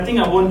I think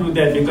I won't do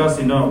that because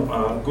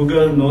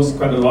Google knows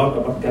quite a lot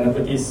about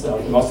Ganapati's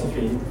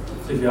philosophy.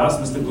 So if you ask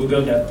Mr.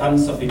 Google, there are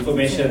tons of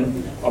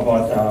information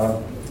about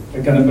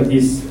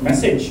Ganapati's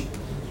message.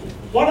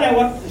 What I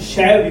want to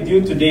share with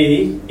you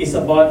today is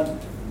about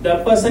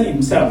the person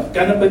himself,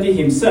 Ganapati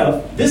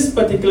himself, this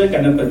particular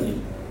Ganapati.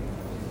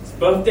 It's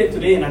birthday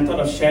today, and I thought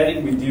of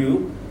sharing with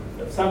you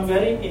some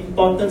very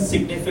important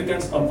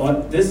significance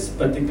about this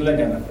particular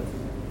Ganapati.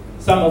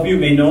 Some of you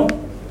may know,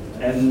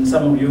 and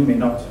some of you may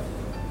not.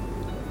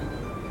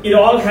 It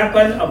all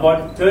happened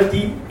about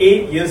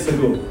 38 years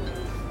ago.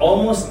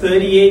 Almost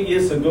 38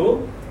 years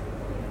ago,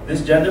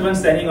 this gentleman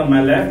standing on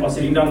my left, or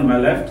sitting down on my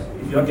left,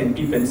 if you all can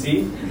peep and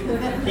see,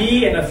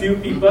 he and a few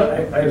people,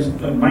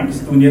 the mic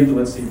is too near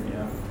towards him,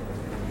 yeah.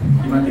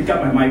 You might pick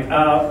up my mic.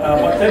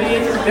 About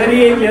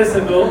 38 years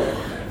ago,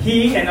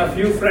 he and a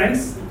few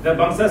friends, the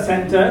Bangsa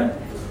Center,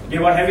 they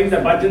were having the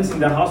bhajans in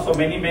the house for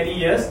many, many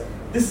years.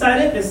 They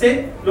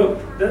said, look,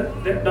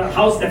 the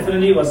house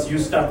definitely was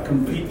used up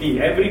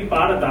completely. Every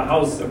part of the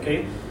house,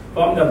 okay,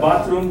 from the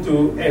bathroom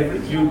to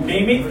you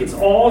name it, it's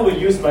all were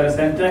used by the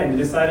center. And they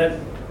decided,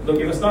 look,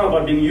 it was not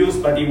about being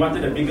used, but they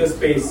wanted a bigger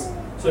space.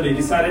 So they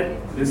decided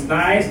this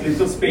nice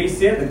little space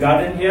here, the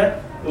garden here,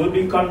 will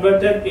be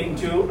converted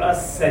into a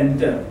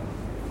center.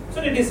 So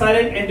they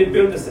decided, and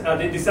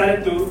they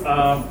decided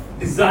to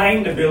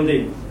design the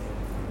building.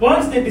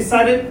 Once they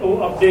decided,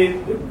 they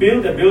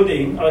built the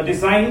building or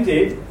designed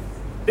it,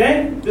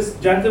 then this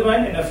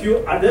gentleman and a few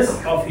others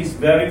of his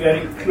very,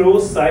 very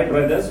close side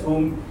brothers,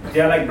 whom they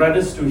are like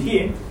brothers to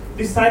him,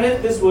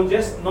 decided this will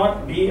just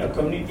not be a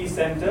community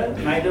center,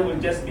 neither will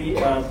just be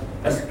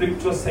a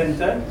spiritual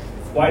center.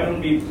 Why don't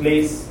we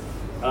place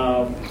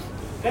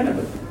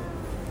Ganapati?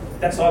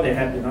 That's all they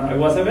had, It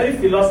was a very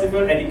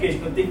philosophical,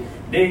 educational thing.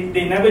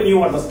 They never knew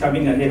what was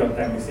coming ahead of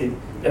time, you see.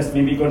 Just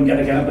maybe go and get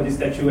a Ganapati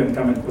statue and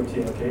come and put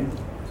here, okay?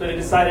 So they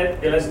decided,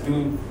 okay, let's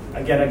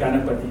get a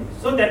Ganapati.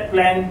 So that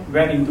plan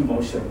went into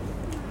motion.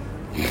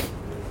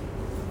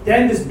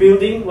 Then this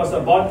building was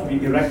about to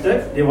be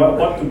erected. They were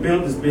about to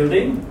build this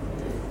building.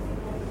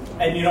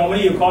 And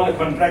normally you call a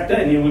contractor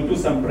and he will do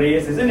some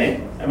prayers, isn't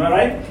it? Am I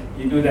right?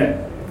 You do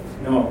that.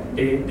 No,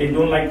 they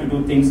don't like to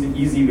do things the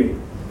easy way.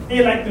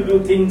 They like to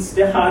do things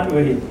the hard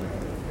way.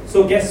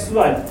 So guess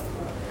what?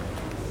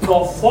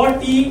 For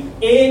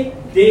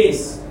 48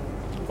 days,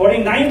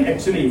 49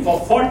 actually, for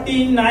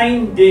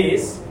 49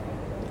 days,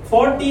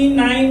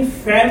 49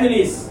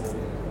 families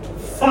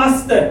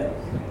fasted.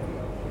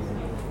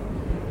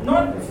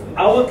 Not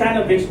our kind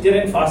of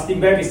vegetarian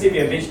fasting where we say we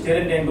are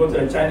vegetarian, then go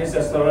to a Chinese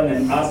restaurant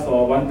and ask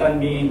for wonton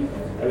mee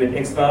with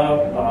extra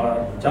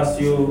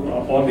chashu,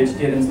 all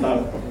vegetarian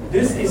stuff.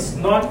 This is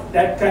not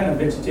that kind of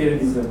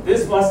vegetarianism.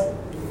 This was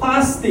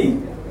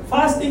fasting.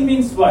 Fasting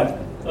means what?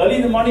 Early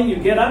in the morning you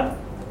get up,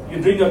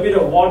 you drink a bit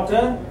of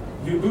water,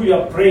 you do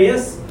your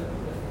prayers,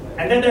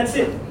 and then that's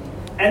it.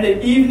 And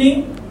the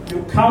evening,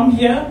 you come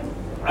here,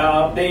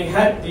 they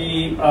had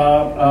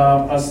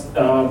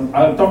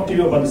I'll talk to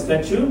you about the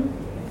statue,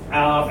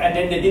 and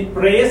then they did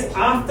prayers.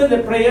 After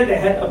the prayer, they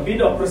had a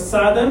bit of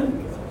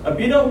prasadam, a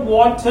bit of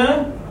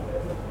water,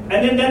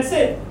 and then that's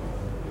it.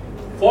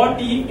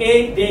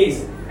 48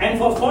 days. And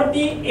for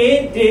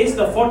 48 days,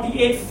 the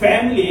 48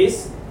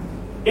 families,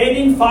 they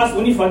didn't fast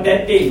only for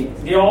that day.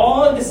 They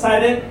all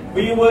decided,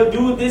 we will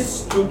do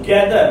this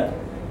together.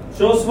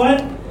 Shows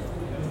what?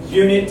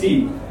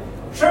 Unity.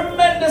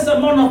 Tremendous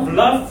amount of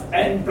love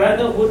and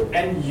brotherhood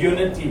and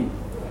unity.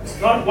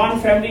 Not one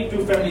family,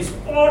 two families,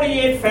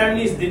 48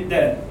 families did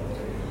that.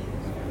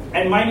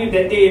 And mind you,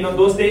 that day,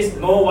 those days,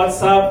 no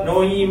WhatsApp,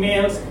 no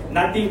emails,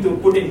 nothing to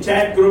put in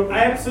chat group,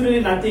 absolutely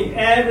nothing.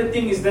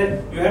 Everything is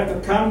that you have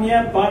to come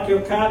here, park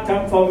your car,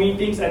 come for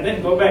meetings, and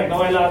then go back.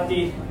 No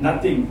LRT,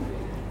 nothing.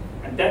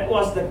 And that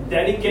was the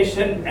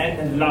dedication and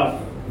the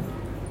love.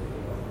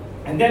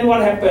 And then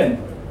what happened?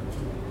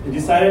 They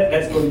decided,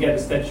 let's go and get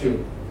the statue.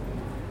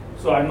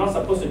 So I'm not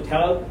supposed to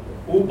tell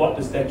who bought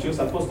the statue,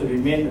 supposed to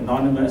remain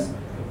anonymous.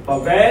 A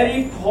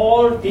very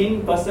tall,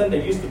 thin person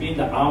that used to be in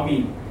the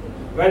army,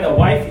 where the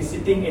wife is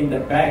sitting in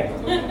the back,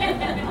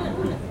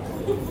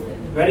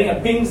 wearing a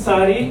pink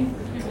sari,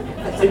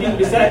 sitting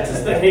beside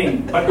Sister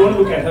Heng. But don't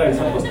look at her, it's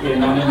supposed to be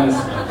anonymous.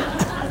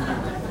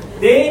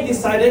 They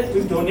decided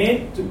to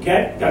donate to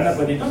get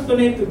Ganapati, not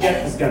donate to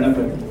get this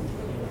Ganapati.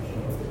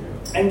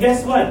 And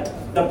guess what?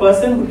 The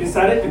person who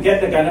decided to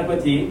get the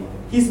Ganapati,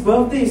 his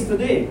birthday is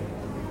today.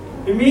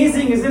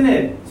 Amazing, isn't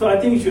it? So I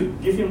think you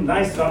should give him a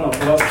nice round of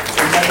applause.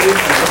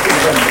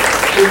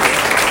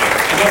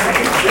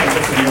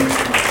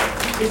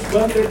 His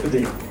birthday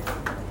today.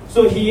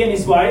 So he and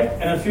his wife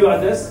and a few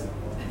others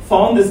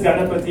found this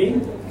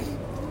Ganapati,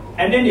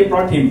 and then they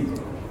brought him.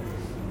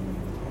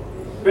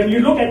 When you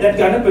look at that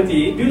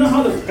Ganapati, do you know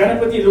how the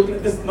Ganapati looked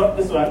like? This, not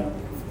this one,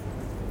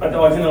 but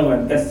the original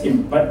one. That's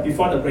him. But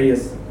before the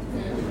prayers,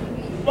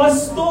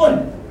 was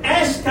stone,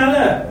 ash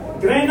color,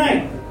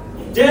 granite.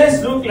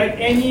 Just look like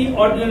any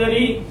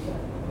ordinary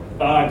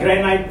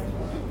granite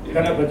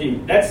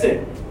Ganapati. That's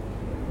it.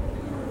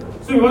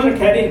 So we want to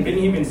carry and bring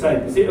him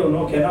inside. We said, oh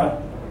no, cannot.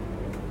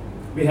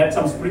 We had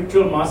some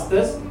spiritual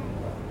masters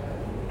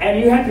and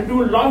you had to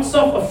do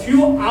a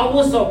few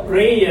hours of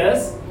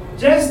prayers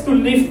just to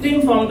lift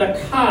him from the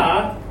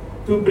car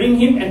to bring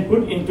him and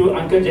put into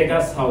Uncle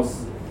Jaga's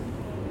house.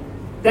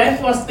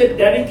 That was the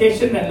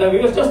dedication and love.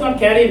 It was just not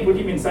carry and put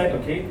him inside,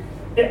 okay?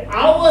 The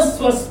hours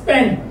were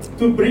spent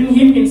to bring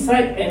him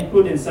inside and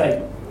put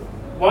inside.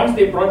 Once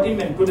they brought him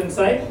and put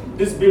inside,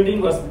 this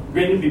building was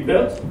going to be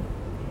built.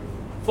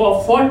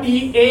 For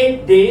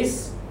 48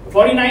 days,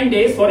 49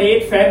 days,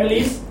 48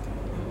 families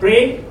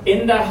prayed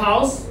in the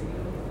house.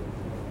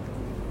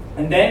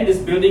 And then this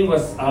building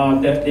was,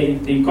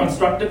 they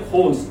constructed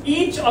holes.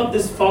 Each of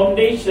this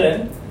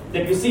foundation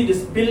that you see,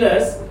 these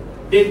pillars,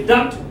 they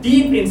dug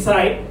deep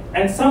inside,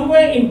 and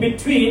somewhere in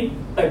between,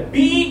 a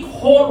big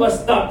hole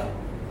was dug,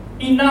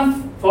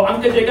 enough for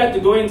Uncle Jaga to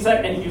go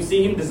inside and you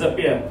see him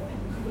disappear.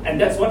 And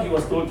that's what he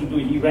was told to do.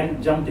 He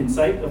went, jumped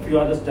inside, a few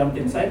others jumped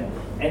inside,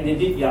 and they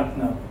did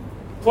yagna.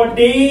 For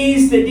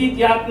days they did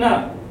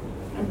yagna.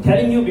 I'm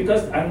telling you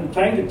because I'm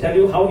trying to tell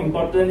you how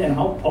important and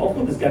how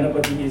powerful this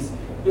Ganapati is.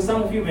 Because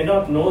some of you may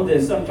not know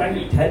this, so I'm trying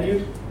to tell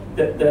you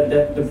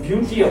the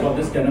beauty about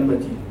this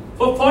Ganapati.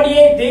 For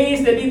 48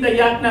 days they did the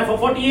yagna. For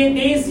 48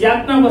 days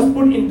yagna was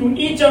put into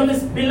each of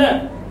this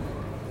pillar.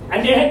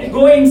 And they had to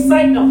go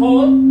inside the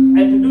hole and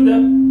to do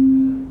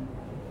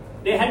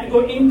they had to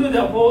go into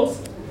the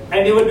holes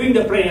and they were doing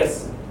the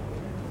prayers.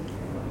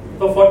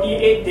 For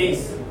 48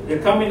 days. They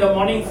come in the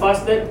morning,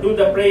 fasted, do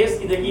the prayers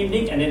in the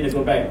evening, and then they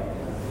go back.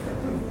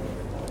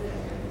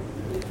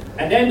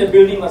 And then the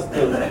building was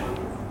built.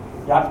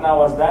 Yagna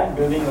was done,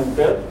 building was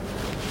built.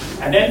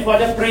 And then for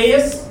the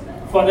prayers,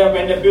 when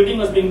the building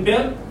was being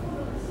built,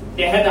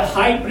 they had a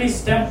high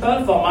priest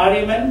temple for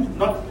Mariamman,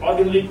 not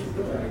ordinarily,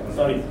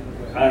 sorry,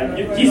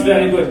 he's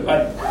very good,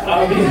 but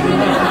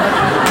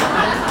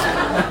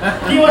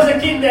he was a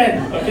kid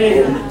then,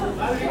 okay?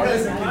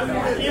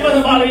 He was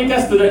a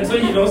Malavika student, so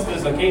he knows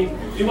this, okay?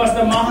 He was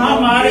the Maha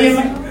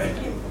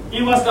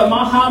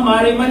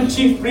Mariamman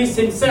chief priest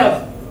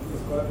himself.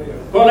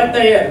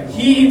 Kolatayar.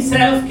 He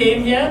himself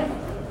came here.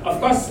 Of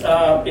course,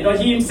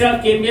 he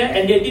himself came here,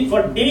 and they did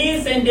for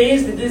days and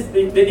days. They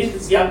did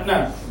this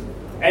yagna,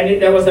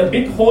 and there was a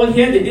big hole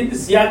here. They did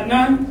this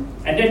yagna,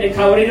 and then they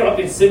covered it up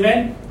with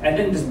cement, and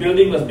then this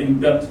building was being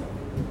built.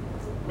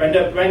 When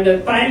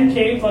the time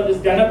came for this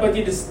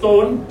Ganapati, the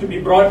stone, to be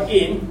brought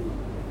in,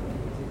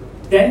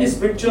 then the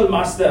spiritual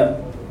master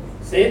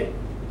said,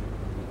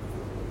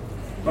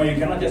 "No, you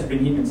cannot just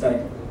bring him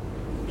inside.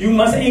 You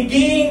must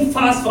again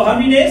fast for how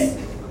many days?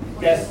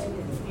 Yes,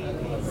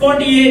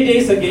 48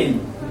 days again."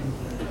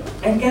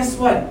 And guess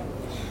what?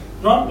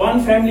 Not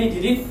one family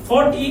did it,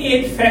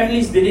 48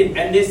 families did it.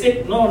 And they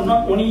said, "No,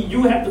 not only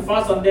you have to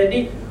fast on that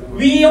day,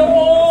 we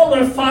all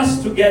will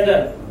fast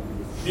together."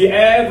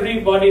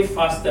 Everybody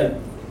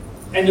fasted.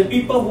 And the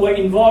people who were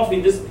involved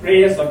in these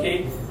prayers,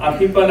 okay, are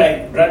people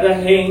like Brother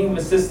Heng,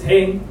 Mrs.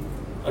 Heng,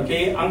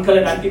 okay, Uncle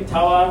and Auntie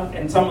Tawa,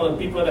 and some of the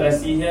people that I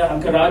see here,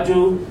 Uncle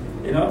Raju,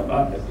 you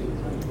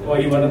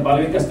was a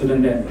Balavika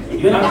student then.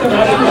 Even Uncle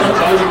Raju was a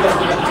Balavika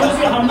student. It shows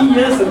you how many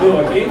years ago,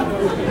 okay?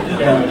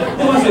 Yeah.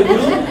 Who was a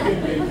guru?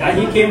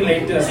 He came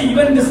later. See,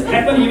 even this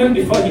happened even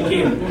before he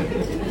came.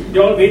 They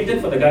all waited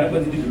for the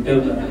Ganapati to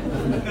tell them.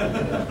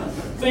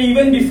 So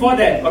even before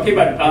that, okay,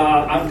 but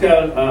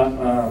Uncle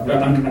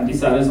Auntie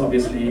Saras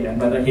obviously, and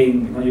Brother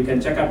Heng, you can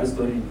check out the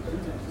story.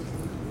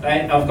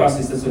 And of course,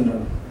 Sister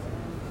Sundar.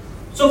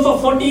 So for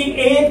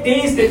 48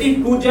 days, they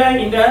did puja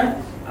in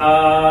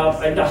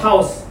the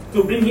house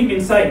to bring him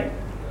inside.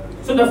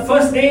 So the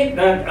first day,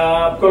 the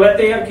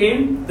Kolatayar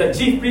came, the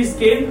chief priest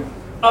came.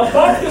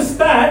 About to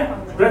start,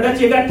 Brother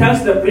Chega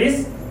tells the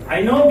priest,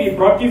 "I know we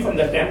brought you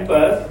from the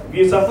temple.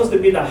 We're supposed to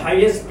be the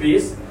highest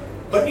priest,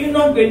 but you're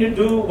not going to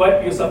do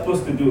what you're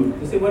supposed to do."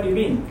 They say, "What do you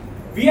mean?"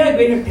 "We are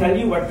going to tell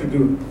you what to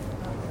do."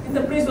 And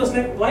the priest was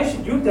like, "Why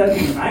should you tell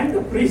me? I'm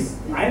the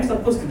priest. I'm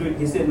supposed to do it."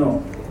 He said,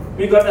 "No.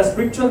 We got a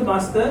spiritual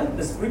master.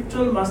 The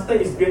spiritual master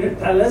is going to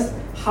tell us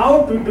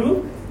how to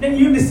do. Then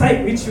you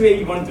decide which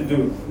way you want to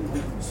do."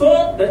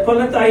 So the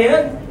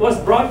Kolatayar was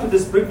brought to the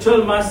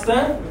spiritual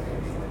master.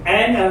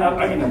 And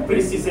the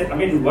priest, he said,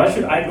 "Why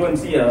should I go and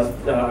see a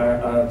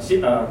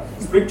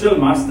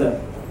spiritual master?"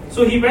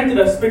 So he went to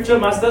the spiritual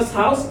master's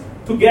house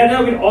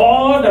together with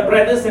all the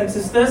brothers and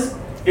sisters.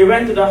 They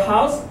went to the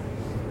house,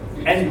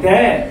 and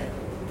there,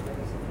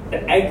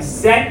 the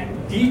exact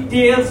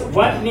details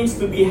what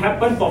needs to be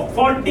happen for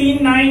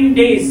 49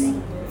 days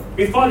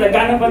before the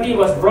Ganapati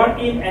was brought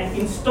in and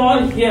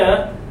installed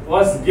here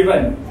was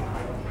given.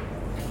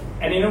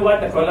 And you know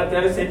what the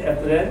Kolatayar said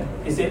after that?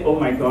 He said, "Oh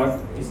my God,"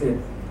 he said,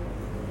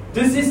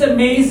 "this is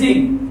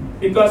amazing,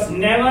 because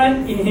never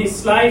in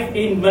his life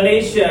in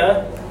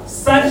Malaysia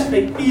such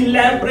an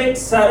elaborate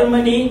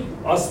ceremony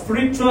or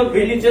spiritual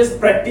religious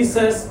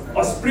practices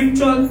or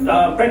spiritual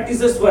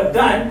practices were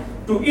done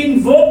to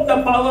invoke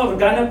the power of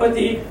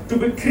Ganapati to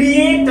be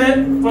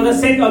created for the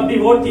sake of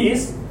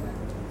devotees,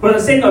 for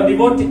the sake of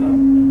devotees,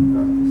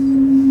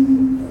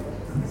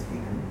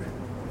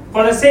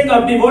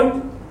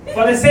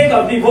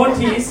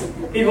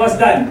 it was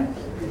done.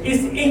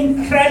 It's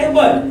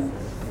incredible.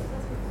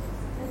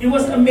 It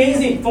was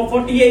amazing for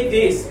 48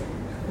 days.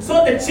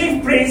 So the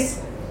chief priest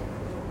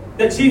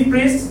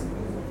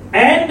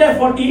and the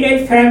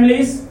 48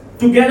 families,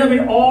 together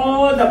with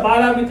all the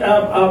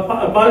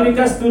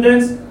Balavika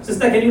students.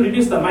 Sister, can you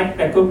reduce the mic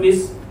echo,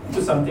 please?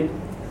 Do something.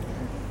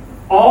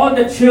 All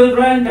the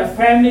children, the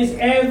families,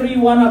 every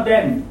one of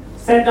them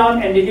sat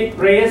down and they did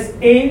prayers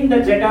in the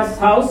Jeta's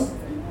house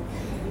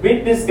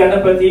with this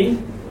Ganapati.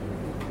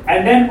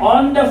 And then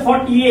on the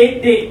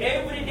 48th day,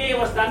 every day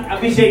was done,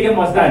 Abhishekam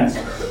was done.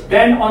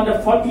 Then on the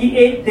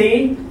 48th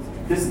day,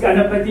 this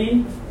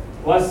Ganapati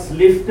was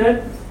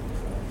lifted.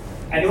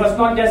 And it was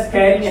not just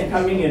carrying and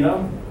coming, you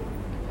know.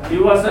 It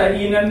was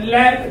in a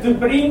lab to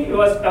bring, it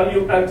was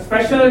a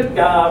special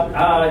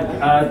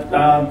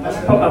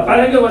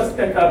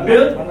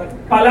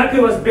palaki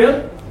was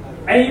built,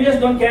 and you just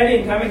don't carry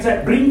and come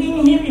inside.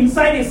 Bringing him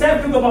inside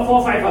itself took about 4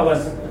 or 5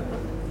 hours.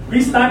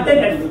 We started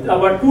at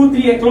about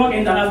 2-3 o'clock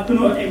in the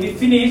afternoon, and we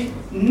finished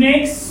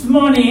next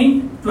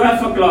morning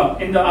 12 o'clock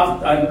in the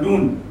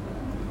afternoon.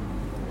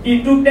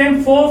 It took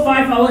them 4 or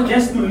 5 hours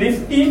just to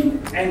lift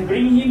him and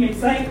bring him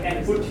inside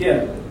and put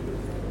here.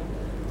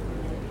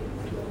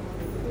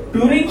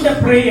 During the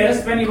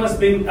prayers, when it was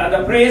being,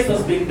 the prayers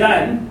was being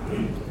done,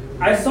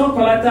 I saw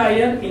Kolata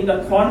Iyer in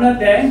the corner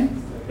there,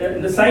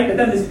 in the side. That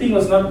time this thing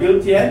was not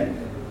built yet,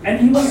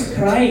 and he was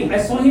crying. I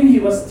saw him;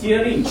 he was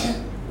tearing.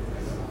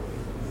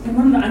 And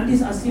one of the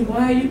aunties asked him,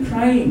 "Why are you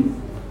crying?"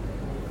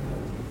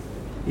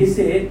 He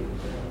said,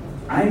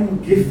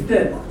 "I'm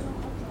gifted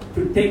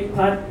to take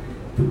part,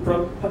 to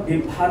be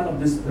part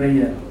of this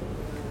prayer.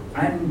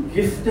 I'm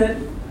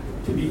gifted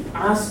to be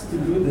asked to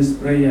do this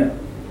prayer."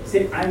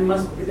 Say, I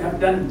must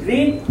have done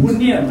great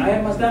punya. I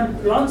must have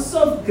done lots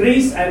of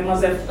grace I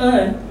must have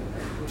earned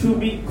to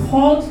be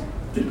called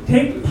to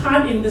take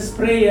part in this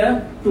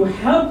prayer to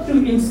help to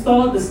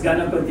install this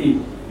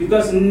Ganapati.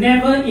 Because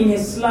never in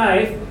his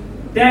life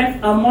that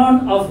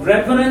amount of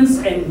reverence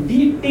and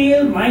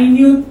detailed,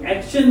 minute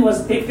action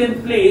was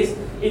taken place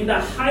in the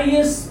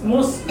highest,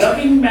 most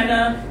loving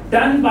manner,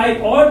 done by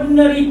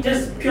ordinary,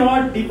 just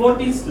pure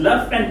devotees'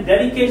 love and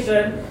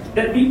dedication,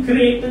 that we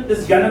created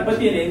this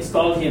Ganapati and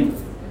installed him.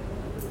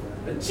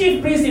 The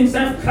chief priest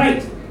himself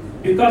cried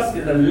because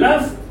the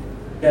love,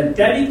 the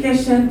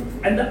dedication,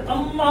 and the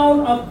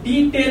amount of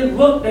detailed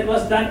work that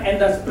was done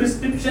and the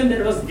prescription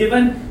that was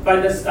given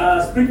by the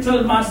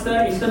spiritual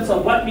master in terms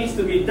of what needs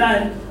to be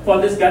done for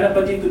this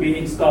Ganapati to be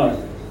installed.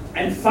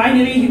 And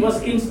finally he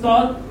was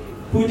installed,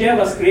 puja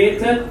was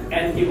created,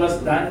 and he was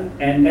done.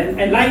 And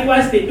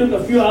likewise they took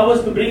a few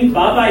hours to bring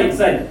Baba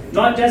inside,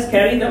 not just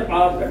carry the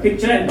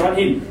picture and brought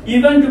him.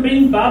 Even to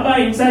bring Baba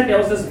inside, there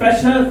was a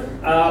special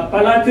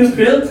palaki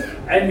built,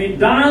 and we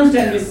danced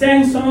and we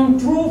sang song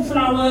through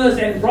flowers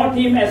and brought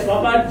him as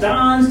Baba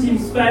danced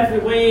himself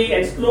away,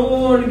 and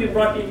slowly we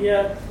brought him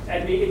here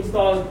and we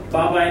installed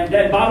Baba. And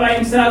then Baba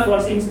himself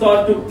was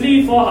installed, took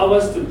 3-4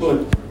 hours to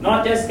put.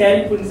 Not just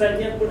carry, put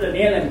inside here, put a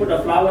nail and put a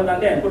flower down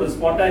there and put a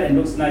spotlight and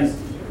looks nice.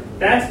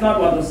 That's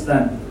not what was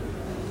done.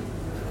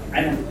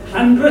 And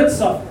hundreds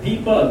of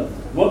people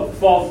worked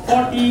for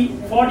 40,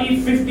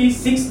 50,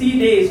 60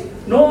 days.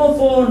 No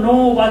phone,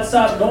 no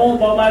WhatsApp, no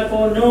mobile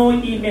phone, no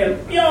email.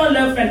 Pure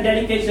love and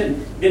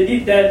dedication. They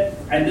did that,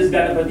 and this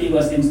Ganapati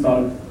was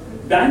installed.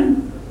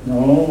 Done?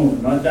 No,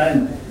 not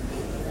done.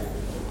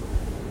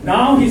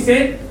 Now he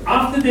said,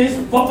 after this,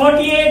 for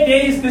 48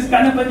 days, this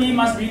Ganapati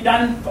must be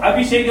done.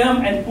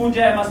 Abhishekam and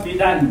puja must be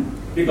done.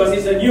 Because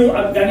it's a new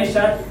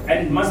Ganesha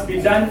and must be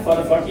done for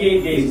the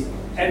 48 days.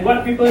 And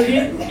what people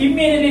did,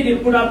 immediately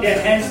they put up their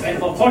hands, and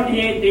for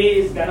 48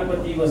 days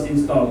Ganapati was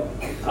installed.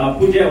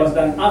 Puja was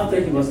done after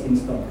he was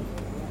installed.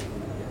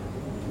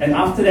 And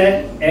after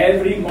that,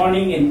 every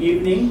morning and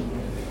evening,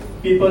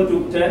 people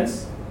took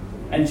turns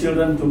and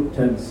children took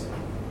turns.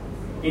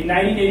 In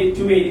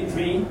 1982,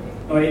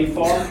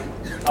 84,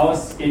 I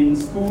was in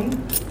school,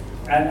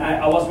 and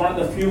I was one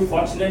of the few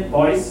fortunate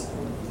boys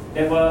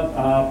that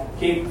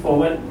came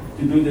forward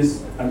to do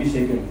this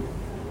Abhishekam.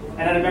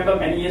 And I remember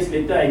many years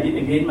later, I did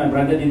again, my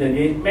brother did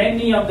again.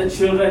 Many of the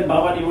children,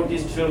 Baba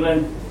devotees'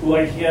 children who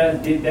are here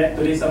did that.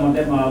 Today some of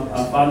them are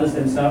fathers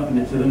themselves, and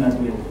the children are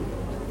doing it.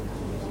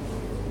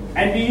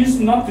 And we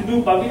used not to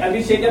do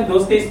Abhishekam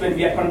those days when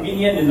we are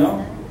convenient, you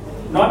know,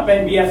 not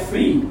when we are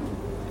free.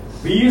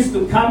 We used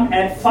to come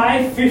at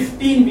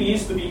 5:15, we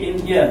used to be in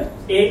here,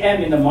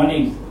 a.m. in the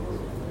morning.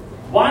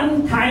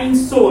 One kind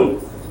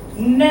soul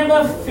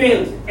never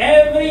failed.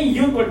 Every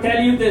youth will tell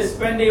you this.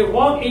 When they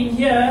walk in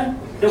here,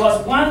 there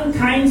was one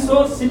kind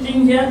soul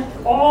sitting here,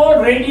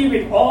 all ready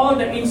with all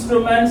the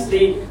instruments,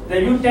 the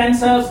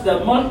utensils,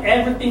 the milk,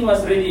 everything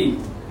was ready.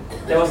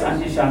 There was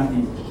Auntie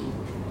Shanti.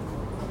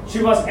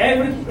 She was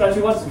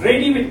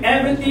ready with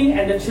everything,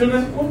 and the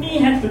children only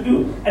had to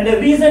do. And the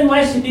reason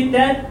why she did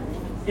that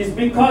is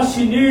because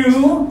she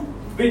knew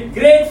with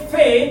great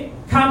faith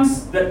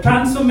comes the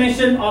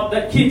transformation of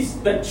the kids,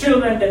 the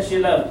children that she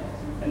loved.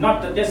 And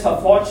not just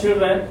her 4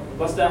 children, it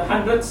was the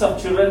hundreds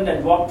of children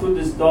that walked through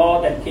this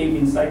door that came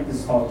inside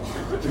this hall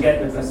to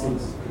get the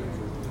blessings.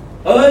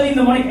 Early in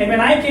the morning, and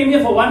when I came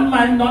here for 1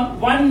 month, not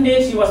one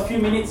day she was few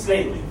minutes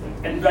late.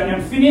 And when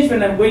I'm finished,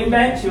 when I'm going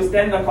back, she'll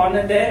stand in the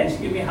corner there and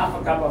she'll give me half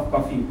a cup of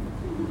coffee.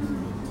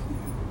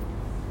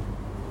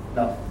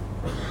 Love.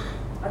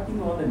 Nothing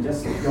more than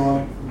just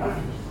pure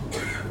love.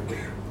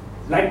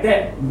 Like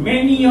that,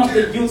 many of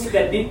the youths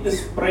that did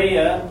this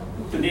prayer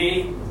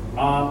today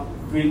are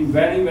doing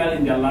very well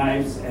in their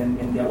lives and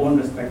in their own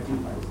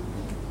respective lives.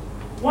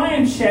 Why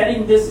I'm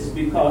sharing this is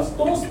because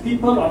those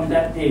people on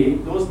that day,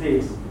 those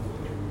days,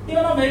 they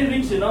were not very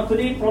rich, you know.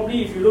 Today,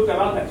 probably, if you look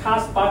around the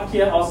cars parked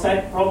here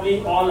outside,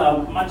 probably all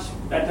are much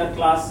better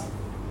class.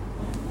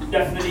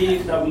 Definitely,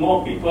 the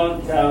more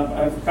people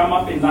have come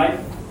up in life.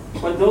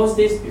 But those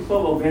days,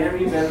 people were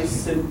very, very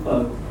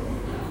simple.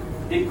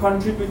 They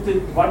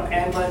contributed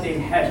whatever they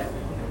had,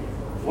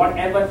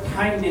 whatever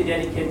time they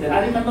dedicated.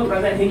 I remember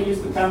Brother Heng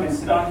used to come and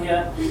sit down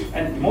here,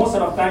 and most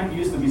of the time he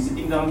used to be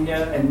sitting down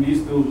here, and we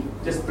used to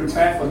just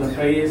prepare for the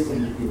prayers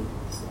and everything.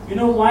 You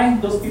know why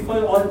those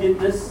people all did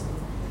this?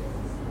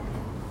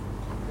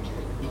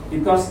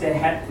 Because they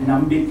had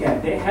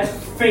nambika, they had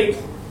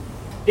faith.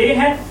 They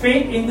had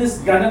faith in this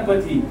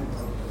Ganapati.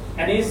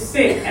 And he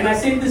said, and I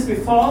said this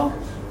before,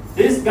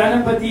 this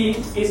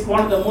Ganapati is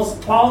one of the most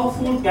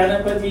powerful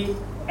Ganapati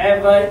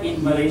ever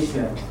in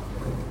Malaysia.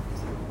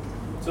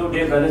 So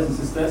dear brothers and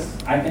sisters,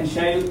 I can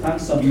share you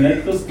tons of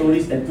miracle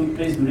stories that took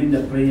place during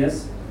the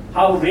prayers.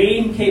 How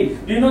rain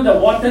came. Do you know the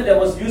water that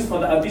was used for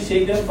the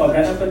Abhishekam for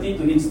Ganapati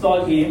to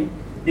install him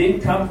didn't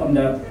come from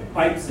the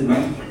pipes, you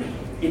know.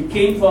 It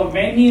came from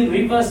many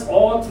rivers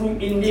all through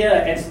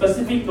India and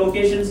specific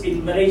locations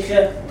in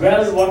Malaysia,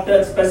 well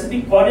watered,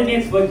 specific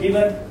coordinates were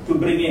given to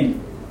bring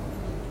in.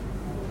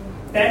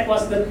 That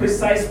was the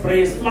precise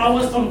prayers.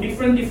 Flowers from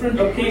different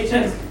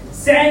locations,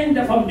 sand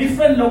from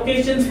different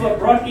locations were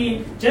brought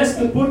in just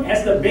to put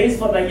as the base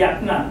for the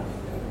yatna.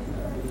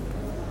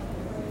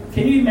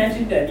 Can you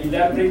imagine that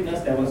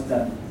elaborateness that was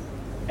done?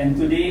 And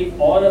today,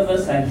 all of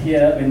us are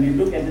here when we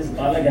look at this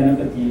Bala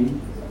Ganapati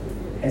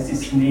as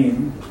his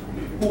name,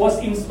 who was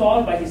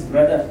installed by his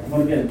brother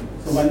Murugan.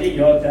 So one day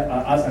you all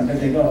ask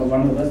Antakega or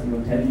one of us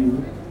will tell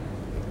you,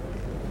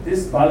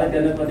 this Bala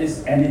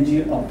Ganapati's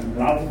energy of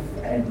love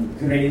and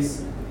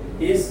grace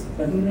is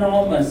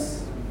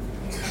enormous.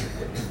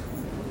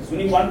 There's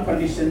only one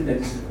condition that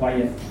is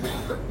required.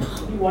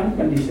 Only one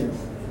condition.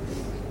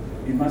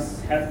 We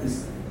must have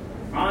this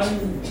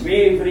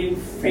unwavering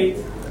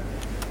faith,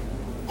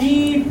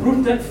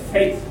 deep-rooted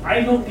faith. I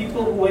know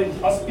people who were in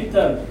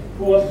hospital,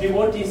 who were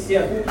devotees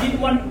here, who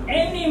didn't want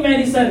any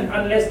medicine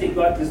unless they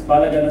got this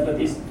Bala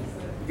Ganapati's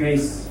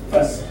grace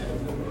first.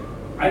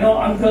 I know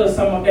uncles,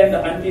 some of them, the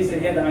aunties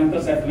and here, the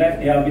uncles have left,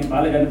 they are with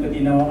Bala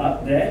Ganapati now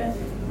up there,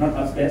 not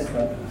upstairs,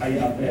 but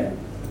higher up there,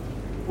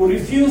 who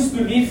refuse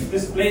to leave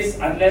this place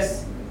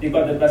unless they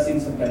got the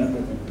blessings of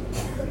Ganapati.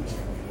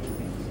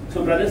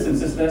 So brothers and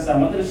sisters, I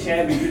wanted to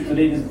share with you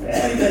today this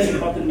very, very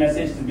important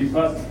message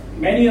because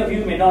many of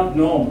you may not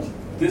know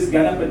this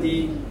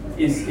Ganapati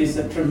is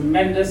a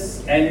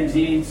tremendous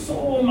energy,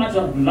 so much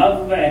of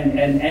love and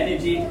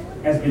energy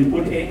has been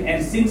put in,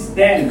 and since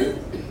then,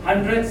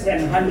 hundreds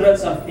and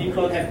hundreds of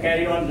people have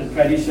carried on the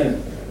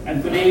tradition.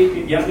 And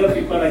today, younger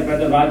people like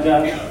Brother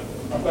Raja,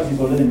 of course he's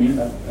older than me,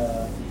 but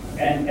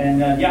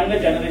and younger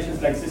generations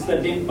like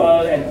Sister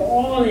Dimple and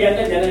all the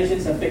younger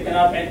generations have taken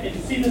up, and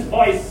you see this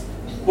boys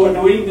who are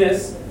doing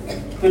this.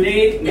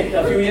 Today,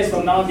 a few years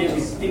from now, they'll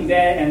be sitting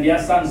there and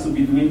their sons will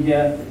be doing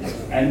here,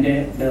 and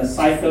the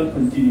cycle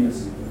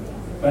continues.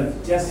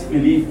 But just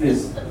believe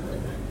this,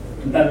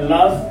 the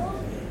love,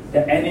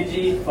 the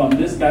energy from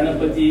this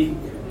Ganapati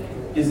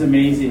is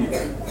amazing.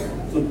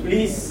 So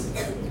please,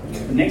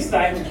 the next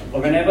time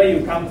or whenever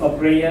you come for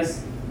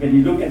prayers, when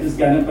you look at this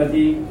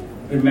Ganapati,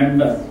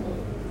 remember,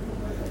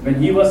 when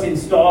he was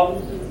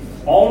installed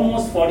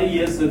almost 40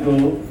 years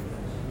ago,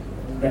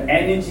 the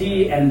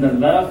energy and the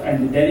love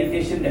and the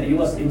dedication that he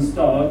was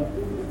installed,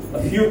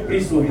 a few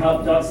priests who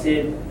helped out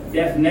said they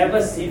have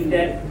never seen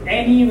that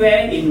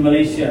anywhere in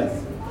Malaysia.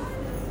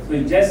 So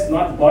he just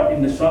not bought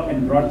in the shop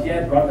and brought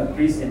here, brought a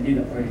priest and did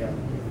a prayer.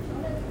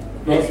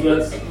 Those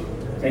words,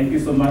 thank you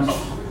so much.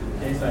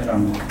 Jai Sai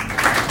Ram.